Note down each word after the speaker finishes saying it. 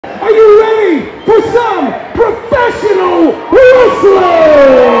Are you ready for some professional wrestling?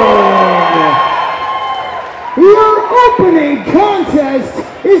 Your opening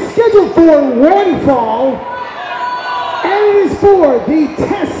contest is scheduled for one fall, and it is for the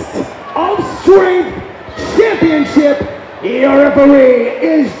Test of Strength Championship. Your referee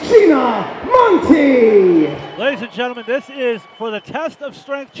is Gina Monte. Ladies and gentlemen, this is for the Test of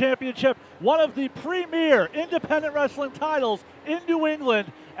Strength Championship, one of the premier independent wrestling titles in New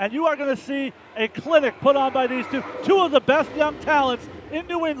England, and you are going to see a clinic put on by these two of the best young talents in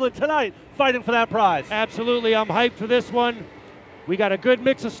New England tonight, fighting for that prize. Absolutely, I'm hyped for this one. We got a good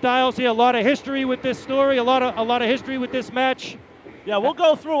mix of styles here, a lot of history with this story, a lot of history with this match. Yeah, we'll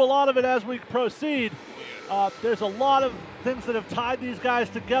go through a lot of it as we proceed. There's a lot of things that have tied these guys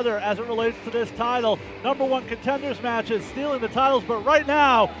together as it relates to this title. #1 contenders matches, stealing the titles, but right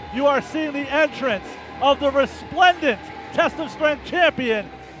now you are seeing the entrance of the resplendent Test of Strength champion,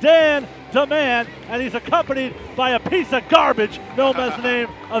 Dan the Man, and he's accompanied by a piece of garbage known as the name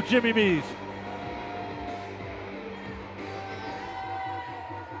of Jimmy Mees.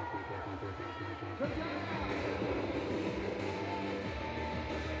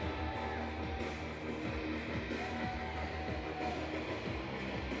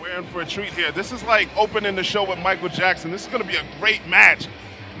 We're in for a treat here. This is like opening the show with Michael Jackson. This is going to be a great match.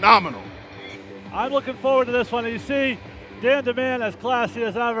 Phenomenal. I'm looking forward to this one. And you see Dan the Man, as classy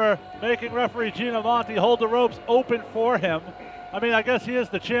as ever, making referee Gina Monte hold the ropes open for him. I mean, I guess he is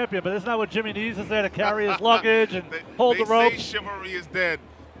the champion, but isn't that what Jimmy Nees is there to carry his luggage and hold the ropes? They say chivalry is dead.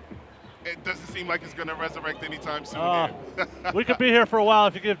 It doesn't seem like it's going to resurrect anytime soon. We could be here for a while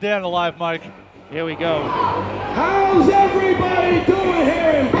if you give Dan a live mic. Here we go. How's everybody doing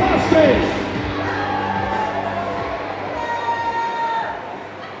here in Boston?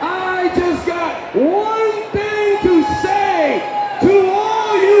 I just got one thing to say to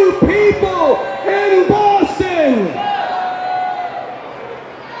all you people in Boston.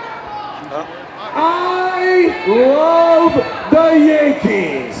 I love the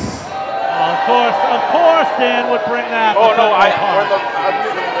Yankees. Of course Dan would bring that. Oh no, I'm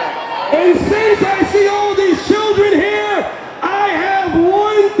And since I see all these children here, I have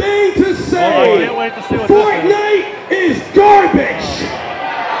one thing to say. Oh, I can't wait to see what Fortnite is garbage.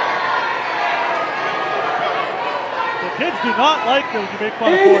 The kids do not like that when you make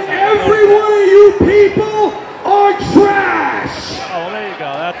fun of And Fortnite. every one of you people are trash. Oh, well, there you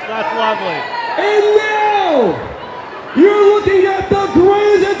go. That's lovely. And now, you're looking at the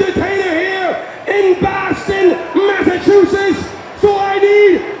greatest entertainer here in Boston, Massachusetts. So I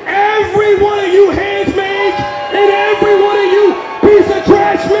need every one of you handsmaids and every one of you piece of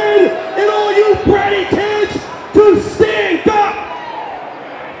trash men and all you bratty kids to stand up.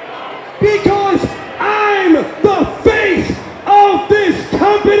 Because I'm the face of this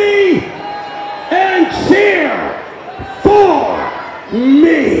company and cheer for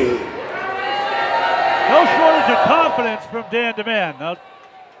me. No shortage of confidence from Dan the Man. No.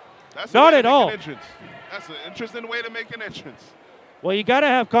 That's Not at all. That's an interesting way to make an entrance. Well, you got to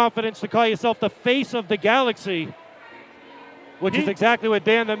have confidence to call yourself the face of the galaxy, which is exactly what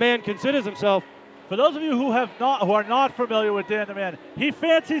Dan the Man considers himself. For those of you who are not familiar with Dan the Man, he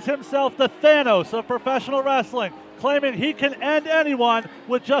fancies himself the Thanos of professional wrestling, claiming he can end anyone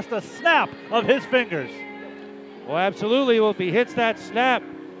with just a snap of his fingers. Well, absolutely. Well, if he hits that snap,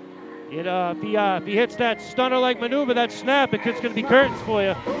 if he hits that stunner-like maneuver, that snap, it's going to be curtains for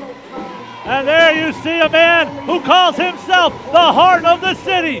you. And there you see a man who calls himself the heart of the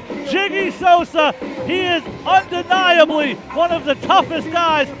city, Jiggie Sosa. He is undeniably one of the toughest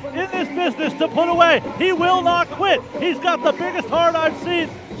guys in this business to put away. He will not quit. He's got the biggest heart I've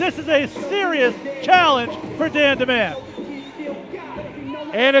seen. This is a serious challenge for Dan the Man.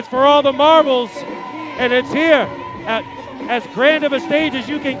 And it's for all the marbles, and it's here at as grand of a stage as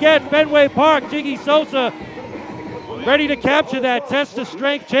you can get, Fenway Park. Jiggie Sosa ready to capture that Test of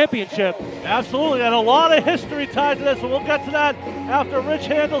Strength Championship. Absolutely, and a lot of history tied to this, and we'll get to that after Rich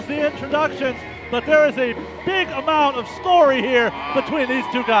handles the introductions. But there is a big amount of story here between these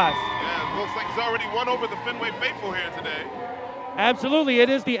two guys. Yeah, it looks like he's already won over the Fenway faithful here today. Absolutely, it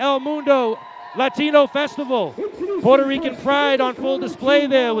is the El Mundo Latino Festival. Puerto Rican pride on full display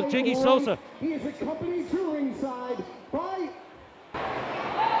there with Jiggie Sosa. He is accompanied to ringside by...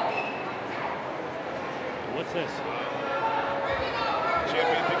 What's this?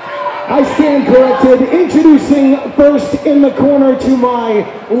 I stand corrected. Introducing first in the corner to my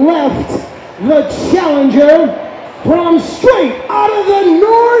left, the challenger from straight out of the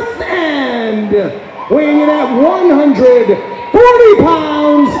North End, weighing in at 140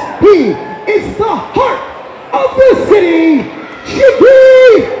 pounds. He is the heart of the city,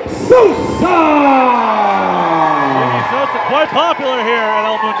 Jiggie popular here at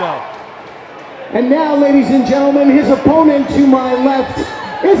El Mundo. And now, ladies and gentlemen, his opponent to my left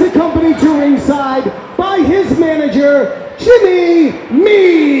is accompanied to ringside by his manager, Jimmy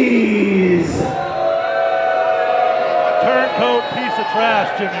Mees. Turncoat piece of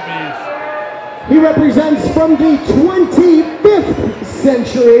trash, Jimmy Mees. He represents from the 25th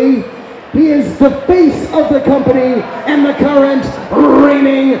century. He is the face of the company and the current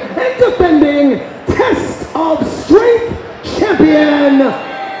reigning and defending Test of Strength champion,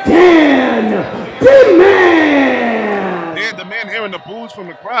 Dan the Man. Dan the Man hearing the boos from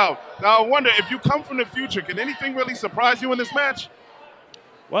the crowd. Now I wonder, if you come from the future, can anything really surprise you in this match?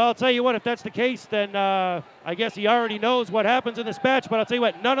 Well, I'll tell you what, if that's the case, then I guess he already knows what happens in this match. But I'll tell you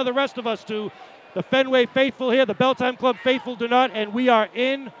what, none of the rest of us do. The Fenway faithful here, the Bell Time Club faithful do not, and we are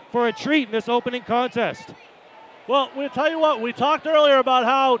in for a treat in this opening contest. Well, we'll tell you what, we talked earlier about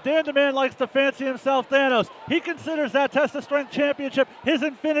how Dan the Man likes to fancy himself Thanos. He considers that Test of Strength Championship his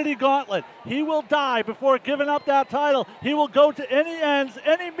infinity gauntlet. He will die before giving up that title. He will go to any ends,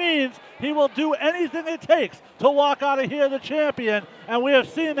 any means. He will do anything it takes to walk out of here the champion, and we have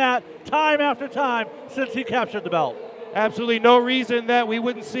seen that time after time since he captured the belt. Absolutely no reason that we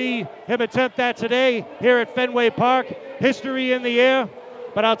wouldn't see him attempt that today here at Fenway Park. History in the air.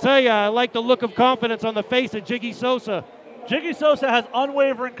 But I'll tell you, I like the look of confidence on the face of Jiggie Sosa. Jiggie Sosa has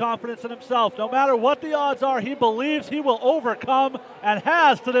unwavering confidence in himself. No matter what the odds are, he believes he will overcome and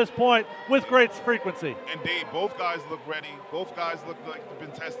has to this point with great frequency. Indeed, both guys look ready. Both guys look like they've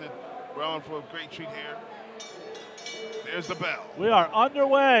been tested. We're on for a great treat here. There's the bell. We are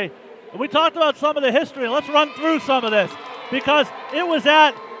underway. We talked about some of the history, and let's run through some of this because it was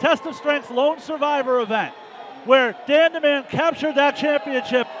at Test of Strength's Lone Survivor event where Dan the Man captured that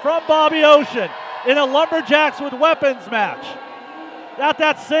championship from Bobby Ocean in a Lumberjacks with Weapons match. At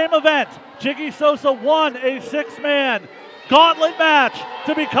that same event, Jiggie Sosa won a six-man gauntlet match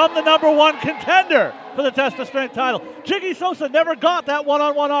to become the #1 contender for the Test of Strength title. Jiggie Sosa never got that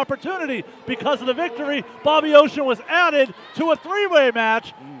one-on-one opportunity. Because of the victory, Bobby Ocean was added to a three-way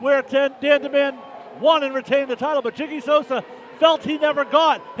match where Dan the Man won and retained the title, but Jiggie Sosa felt he never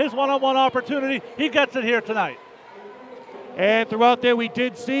got his one-on-one opportunity. He gets it here tonight. And throughout there we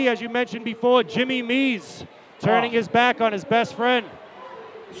did see, as you mentioned before, Jimmy Mees turning his back on his best friend.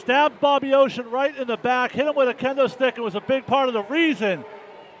 Stabbed Bobby Ocean right in the back, hit him with a kendo stick, and was a big part of the reason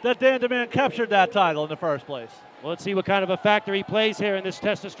that Dan the Man captured that title in the first place. Well, let's see what kind of a factor he plays here in this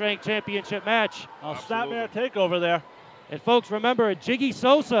Test of Strength Championship match. Snapmare takeover there. And folks, remember, Jiggie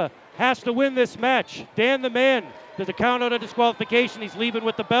Sosa has to win this match. Dan the Man, there's a count out of disqualification. He's leaving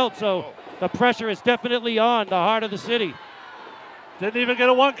with the belt, so the pressure is definitely on the heart of the city. Didn't even get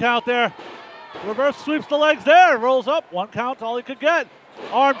a one count there. Reverse sweeps the legs there, rolls up. One count's all he could get.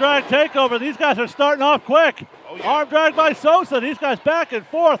 Arm drag takeover. These guys are starting off quick. Arm drag by Sosa. These guys back and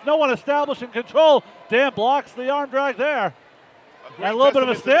forth. No one establishing control. Dan blocks the arm drag there. And a little bit of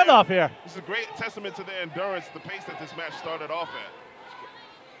a standoff here. This is a great testament to their endurance, the pace that this match started off at.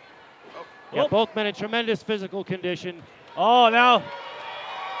 Yeah, both men in tremendous physical condition. Oh, now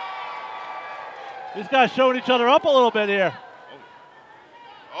these guys showing each other up a little bit here.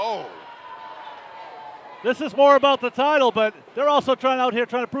 Oh. This is more about the title, but they're also trying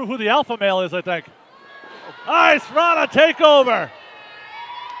to prove who the alpha male is, I think. Nice Rana takeover.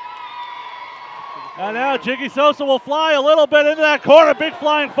 And now Jiggie Sosa will fly a little bit into that corner. Big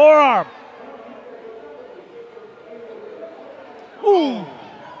flying forearm. Ooh.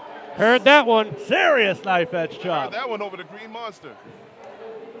 Heard that one. Serious knife edge chop. Heard that one over the Green Monster.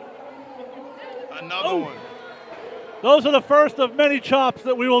 Another one. Those are the first of many chops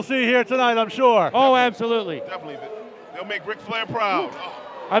that we will see here tonight, I'm sure. Oh, absolutely. Definitely. They'll make Ric Flair proud.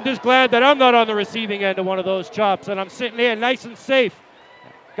 Oh. I'm just glad that I'm not on the receiving end of one of those chops, and I'm sitting here nice and safe.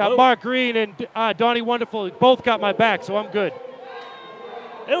 Got Mark Greene and Donnie Wonderful. Both got my back, so I'm good.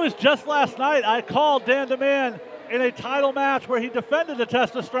 It was just last night I called Dan the Man in a title match where he defended the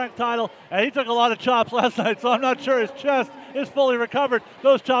Test of Strength title, and he took a lot of chops last night, so I'm not sure his chest is fully recovered.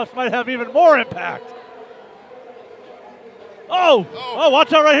 Those chops might have even more impact. Oh,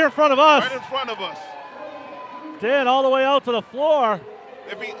 watch out right here in front of us. Right in front of us. Dan all the way out to the floor.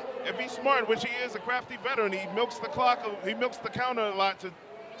 If he's smart, which he is, a crafty veteran, he milks the clock, he milks the counter a lot to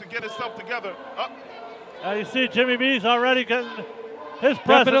get himself together. You see Jimmy Mees already getting his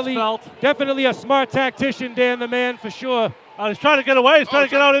presence felt. Definitely a smart tactician, Dan the Man, for sure. He's trying to get away. He's trying to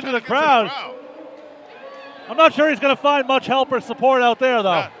get out into the crowd. I'm not sure he's going to find much help or support out there,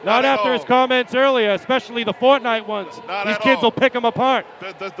 though. Not after his comments earlier, especially the Fortnite ones. These kids will pick him apart.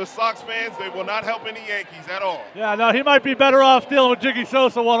 The Sox fans, they will not help any Yankees at all. Yeah, no, he might be better off dealing with Jiggie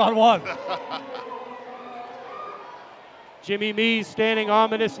Sosa one-on-one. Jimmy Mees standing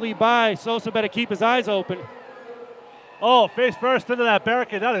ominously by. Sosa better keep his eyes open. Oh, face first into that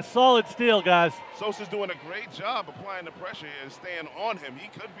barricade. That is solid steel, guys. Sosa's doing a great job applying the pressure here and staying on him. He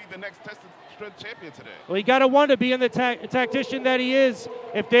could be the next tested strength champion today. Well, you got to wonder, being the tactician that he is,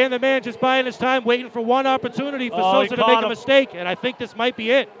 if Dan the Man just buying his time, waiting for one opportunity for Sosa to make a mistake, and I think this might be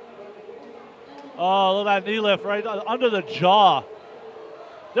it. Oh, look at that knee lift right under the jaw.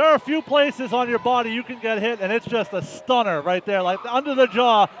 There are a few places on your body you can get hit, and it's just a stunner right there, like under the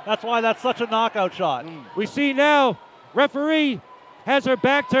jaw. That's why that's such a knockout shot. We see now, referee has her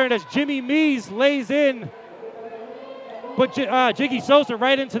back turned as Jimmy Mees lays in. But Jiggie Sosa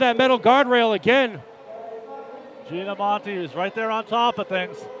right into that metal guardrail again. Gina Monti is right there on top of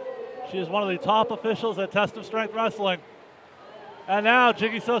things. She is one of the top officials at Test of Strength Wrestling. And now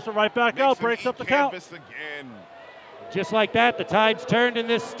Jiggie Sosa right back out, breaks up the count. Again. Just like that, the tides turned in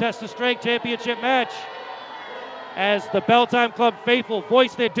this Test of Strength Championship match as the Bell Time Club faithful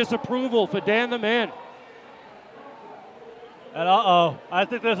voiced their disapproval for Dan the Man. And I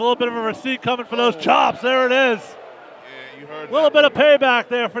think there's a little bit of a receipt coming for those chops. There it is. Yeah, you heard a little bit of payback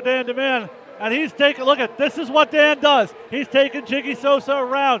there for Dan DeMan. And he's taking, look at, this is what Dan does. He's taking Jiggie Sosa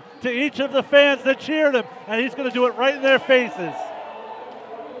around to each of the fans that cheered him, and he's going to do it right in their faces.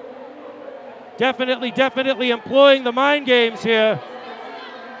 Definitely employing the mind games here.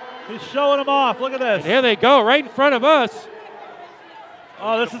 He's showing them off. Look at this. And here they go, right in front of us.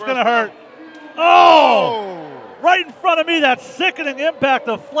 Oh, this is going to hurt. Oh! Right in front of me, that sickening impact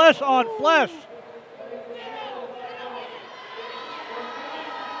of flesh on flesh.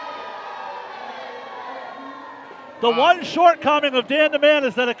 The one shortcoming of Dan DeMan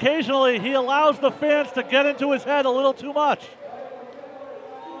is that occasionally he allows the fans to get into his head a little too much.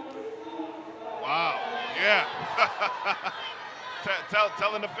 Wow, yeah.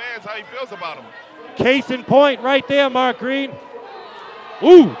 Telling the fans how he feels about him. Case in point right there, Mark Greene.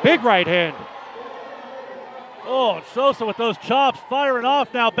 Ooh, big right hand. Oh, and Sosa with those chops firing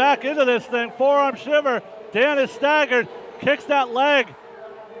off now back into this thing. Forearm shiver. Dan is staggered, kicks that leg.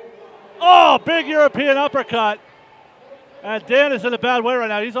 Oh, big European uppercut. And Dan is in a bad way right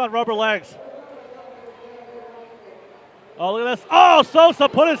now. He's on rubber legs. Oh, look at this. Oh, Sosa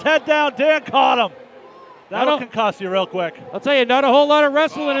put his head down. Dan caught him. That'll concuss you real quick. I'll tell you, not a whole lot of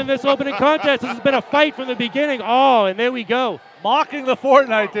wrestling in this opening contest. This has been a fight from the beginning. Oh, and there we go. Mocking the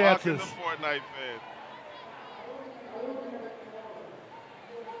Fortnite dances. Mocking the Fortnite fan.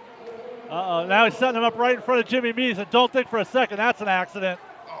 Uh-oh, now he's setting him up right in front of Jimmy Mees, and don't think for a second that's an accident.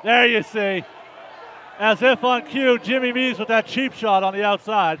 There you see. As if on cue, Jimmy Mees with that cheap shot on the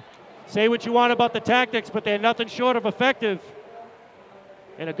outside. Say what you want about the tactics, but they're nothing short of effective.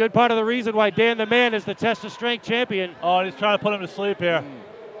 And a good part of the reason why Dan the Man is the Test of Strength champion. Oh, and he's trying to put him to sleep here.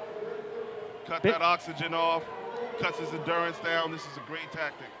 Cut that oxygen off, cuts his endurance down. This is a great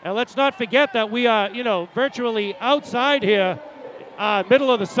tactic. And let's not forget that we are, virtually outside here,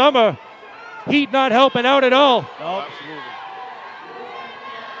 middle of the summer. Heat not helping out at all. Nope. Absolutely.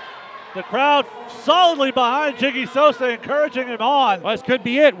 The crowd solidly behind Jiggie Sosa, encouraging him on. Well, this could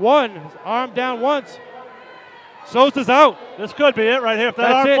be it. One, his arm down once. Sosa's out. This could be it right here. If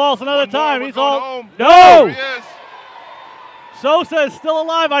that arm falls another time, he's all home. No! There he is. Sosa is still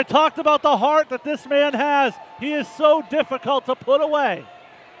alive. I talked about the heart that this man has. He is so difficult to put away.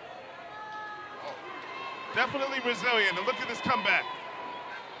 Definitely resilient. And look at this comeback.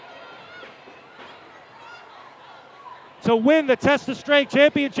 To win the Test of Strength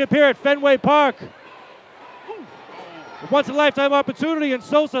Championship here at Fenway Park. A once-in-a-lifetime opportunity, and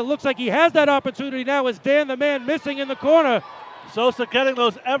Sosa looks like he has that opportunity now as Dan the Man missing in the corner. Sosa getting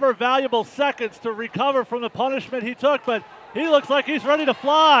those ever-valuable seconds to recover from the punishment he took, but he looks like he's ready to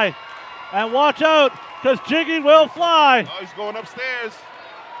fly. And watch out, because Jiggy will fly. Oh, he's going upstairs.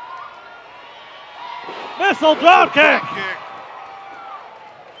 Missile drop kick.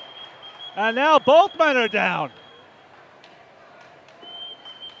 And now both men are down.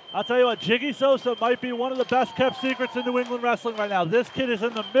 I'll tell you what, Jiggie Sosa might be one of the best kept secrets in New England wrestling right now. This kid is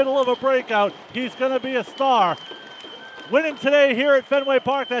in the middle of a breakout. He's going to be a star. Winning today here at Fenway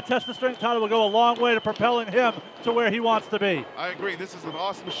Park, that Test of Strength title will go a long way to propelling him to where he wants to be. I agree. This is an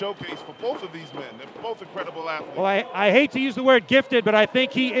awesome showcase for both of these men. They're both incredible athletes. Well, I hate to use the word gifted, but I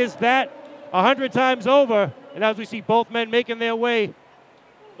think he is that 100 times over. And as we see both men making their way.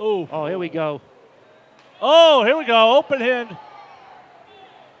 Ooh. Oh, here we go. Oh, here we go. Open hand.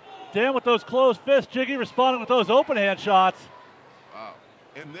 Dan with those closed fists. Jiggy responding with those open hand shots. Wow.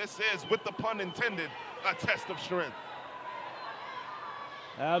 And this is, with the pun intended, a test of strength.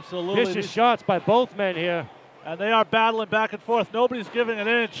 Absolutely. Vicious shots by both men here. And they are battling back and forth. Nobody's giving an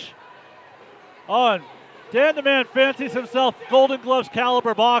inch. Oh, and Dan the Man fancies himself Golden Gloves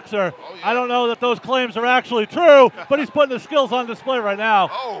caliber boxer. Oh, yeah. I don't know that those claims are actually true, but he's putting his skills on display right now.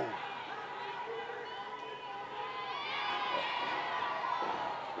 Oh.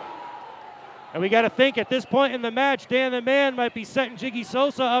 And we got to think at this point in the match, Dan the Man might be setting Jiggie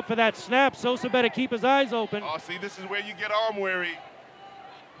Sosa up for that snap. Sosa better keep his eyes open. Oh, see, this is where you get arm weary.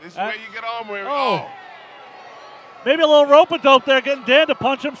 This is where you get arm weary. Oh. Maybe a little rope-a-dope there, getting Dan to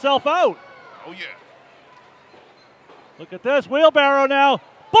punch himself out. Oh, yeah. Look at this, wheelbarrow now.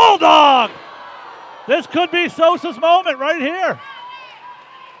 Bulldog! This could be Sosa's moment right here.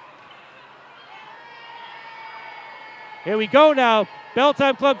 Here we go now. Bell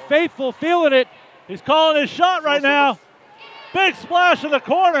Time Club faithful feeling it. He's calling his shot right now. Big splash in the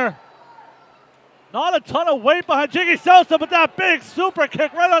corner. Not a ton of weight behind Jiggie Sosa, but that big super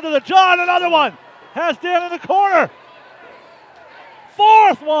kick right under the jaw. And another one. Has Dan in the corner.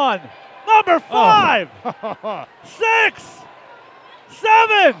 Fourth one. Number 5. 6.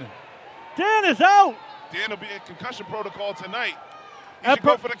 7. Dan is out. Dan will be in concussion protocol tonight. He should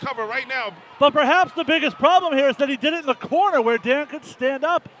go for the cover right now. But perhaps the biggest problem here is that he did it in the corner where Dan could stand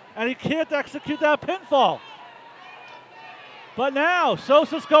up, and he can't execute that pinfall. But now,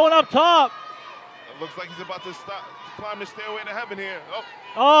 Sosa's going up top. It looks like he's about to climb the stairway to heaven here.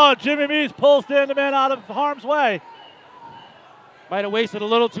 Oh, Jimmy Mees pulls Dan the Man out of harm's way. Might have wasted a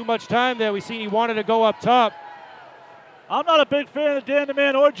little too much time there. We seen he wanted to go up top. I'm not a big fan of Dan the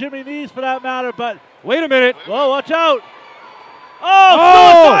Man or Jimmy Mees for that matter, but... Wait a minute. Whoa, watch out.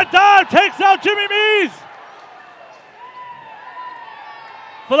 Oh, suicide dive takes out Jimmy Mees.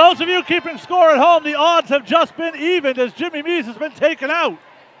 For those of you keeping score at home, the odds have just been evened as Jimmy Mees has been taken out.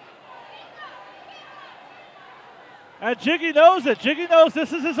 And Jiggy knows it. Jiggy knows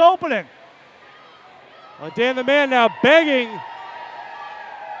this is his opening. Well, Dan the Man now begging.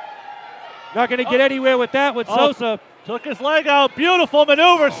 Not going to get anywhere with that with Sosa. Took his leg out. Beautiful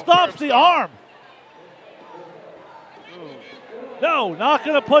maneuver. Stops the arm. No, not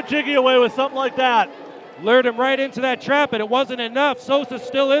going to put Jiggy away with something like that. Lured him right into that trap, and it wasn't enough. Sosa's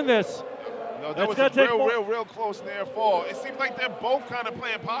still in this. No, that was a real close near fall. It seems like they're both kind of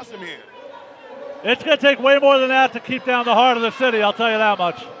playing possum here. It's going to take way more than that to keep down the heart of the city, I'll tell you that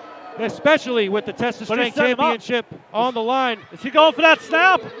much. Especially with the TOS Strength Championship on the line. Is he going for that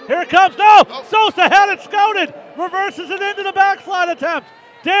snap? Here it comes. No! Sosa had it scouted. Reverses it into the backslide attempt.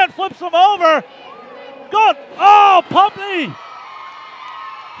 Dan flips him over. Good. Oh, pump knee.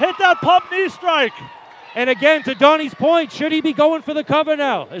 Hit that pump knee strike. And again, to Donnie's point, should he be going for the cover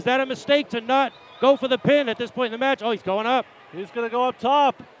now? Is that a mistake to not go for the pin at this point in the match? Oh, he's going up. He's going to go up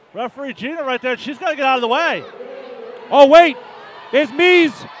top. Referee Gina right there. She's got to get out of the way. Oh, wait. There's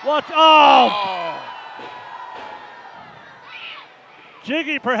Mees. Watch. Oh.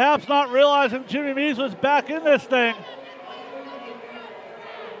 Jiggy perhaps not realizing Jimmy Mees was back in this thing.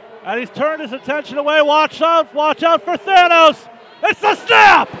 And he's turned his attention away. Watch out for Thanos. It's the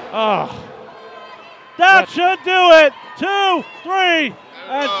snap! Oh. That should do it. 2, 3,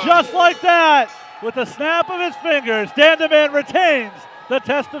 and just like that, with the snap of his fingers, Dan the Man retains the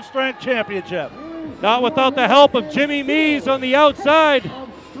Test of Strength Championship. Not without the help of Jimmy Mees on the outside.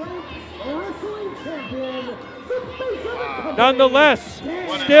 Nonetheless,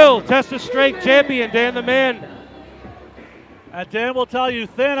 still Test of Strength champion, Dan the Man. And Dan will tell you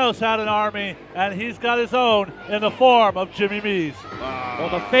Thanos had an army, and he's got his own in the form of Jimmy Mees. Well,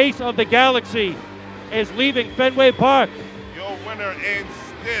 the face of the galaxy is leaving Fenway Park. Your winner and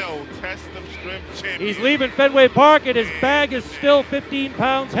still Test of Strength champion. He's leaving Fenway Park, and his bag is still 15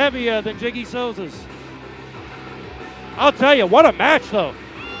 pounds heavier than Jiggie Sosa's. I'll tell you, what a match, though.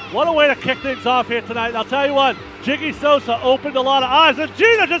 What a way to kick things off here tonight. And I'll tell you what, Jiggie Sosa opened a lot of eyes, and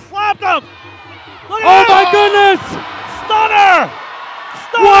Gina just slapped him. Look at my goodness! Stunner!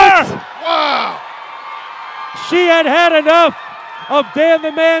 What? Wow! She had enough of Dan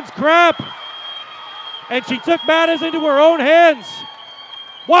the Man's crap, and she took matters into her own hands.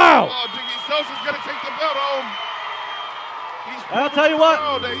 Wow! Oh, Jiggie Sosa's going to take the belt home. I'll tell you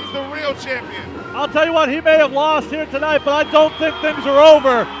what. He's the real champion. I'll tell you what, he may have lost here tonight, but I don't think things are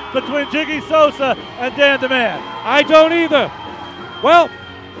over between Jiggie Sosa and Dan the Man. I don't either. Well,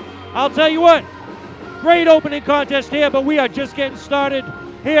 I'll tell you what. Great opening contest here, but we are just getting started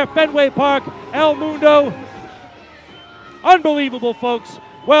here at Fenway Park, El Mundo. Unbelievable, folks.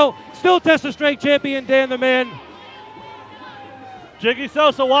 Well, still Test of Strength champion, Dan the Man. Jiggie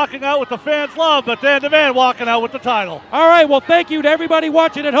Sosa walking out with the fans' love, but Dan the Man walking out with the title. All right, well, thank you to everybody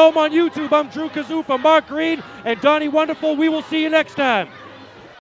watching at home on YouTube. I'm Drew Kazoo for Mark Greene and Donnie Wonderful. We will see you next time.